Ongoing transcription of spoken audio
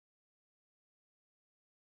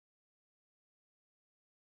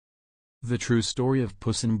The true story of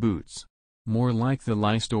Puss in Boots. More like the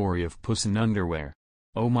lie story of Puss in Underwear.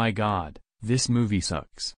 Oh my god, this movie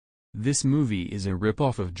sucks. This movie is a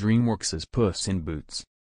ripoff of DreamWorks' Puss in Boots,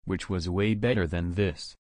 which was way better than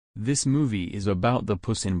this. This movie is about the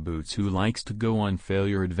Puss in Boots who likes to go on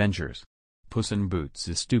failure adventures. Puss in Boots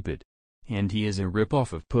is stupid. And he is a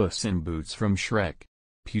ripoff of Puss in Boots from Shrek.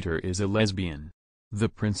 Peter is a lesbian. The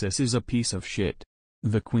princess is a piece of shit.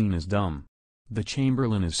 The queen is dumb. The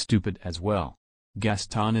chamberlain is stupid as well.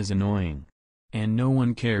 Gaston is annoying. And no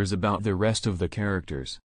one cares about the rest of the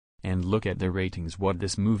characters. And look at the ratings what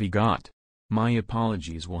this movie got. My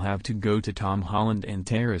apologies will have to go to Tom Holland and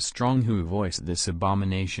Tara Strong who voiced this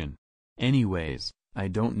abomination. Anyways, I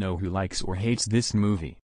don't know who likes or hates this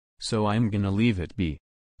movie. So I'm gonna leave it be.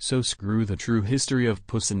 So screw the true history of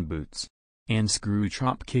Puss in Boots. And screw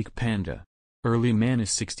Dropkick Panda. Early man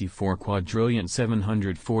is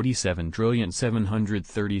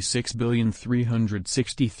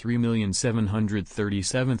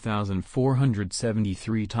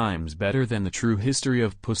times better than the true history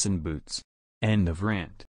of Puss in Boots. End of rant.